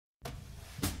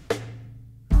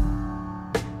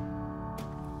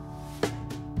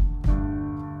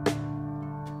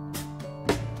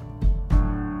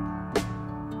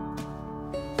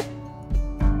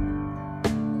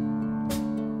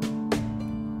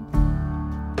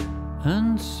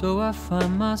And so I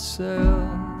find myself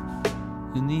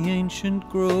in the ancient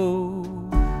grove,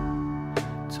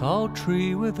 tall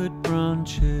tree withered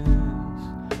branches,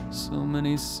 so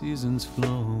many seasons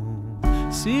flown.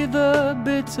 See the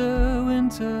bitter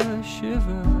winter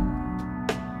shiver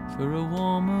for a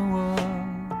warmer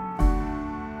world,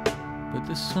 but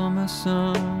the summer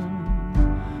sun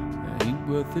ain't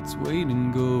worth its weight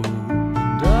in gold.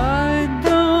 And I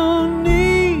don't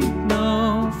need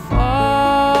no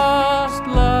fast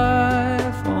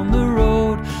life on the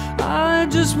road. I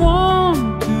just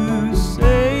want to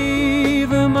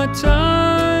savor my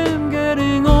time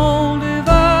getting old. If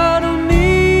I don't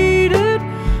need it,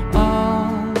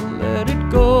 I'll let it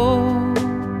go.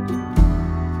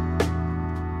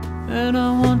 And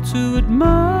I want to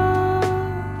admire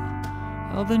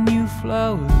how the new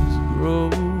flowers grow,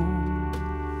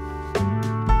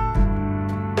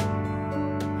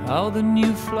 how the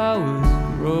new flowers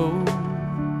grow.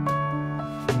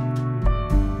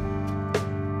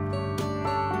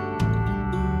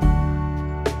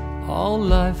 All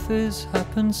life is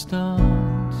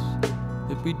happenstance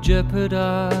that we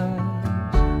jeopardize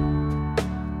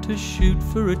to shoot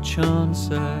for a chance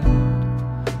at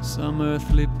some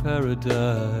earthly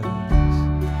paradise.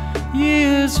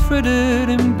 Years frittered,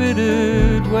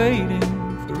 embittered, waiting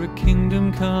for a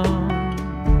kingdom come.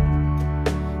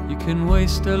 You can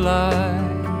waste a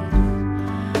life,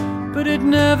 but it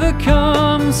never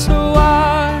comes. So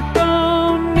I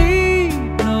don't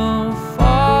need no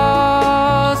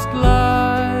fast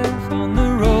life on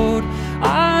the road.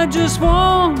 I just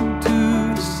want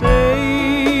to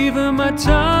savor my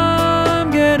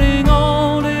time getting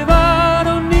old. If I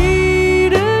don't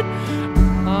need it,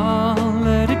 I'll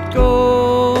let it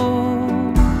go.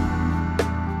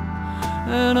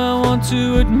 And I want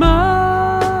to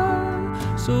admire,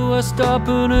 so I stop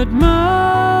and admire.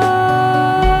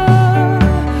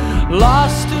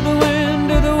 Lost to the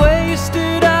wind of the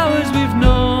wasted hours we've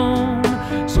known.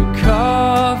 So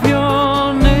carve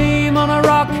your name on a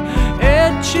rock,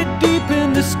 etch it deep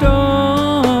in the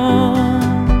stone.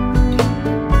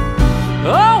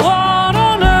 Oh, what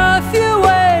on earth you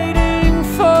waiting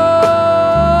for?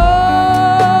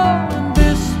 And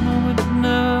this moment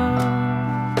now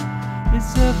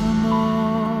is evermore.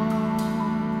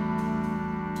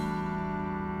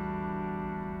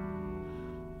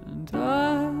 And I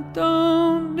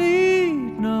don't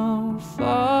need no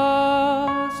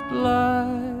fast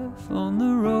life on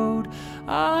the road.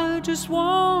 I just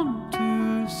want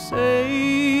to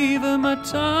savor my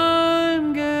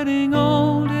time getting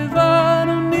old. If I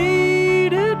don't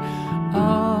need it,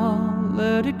 I'll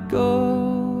let it go.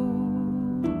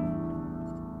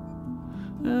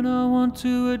 And I want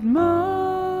to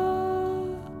admire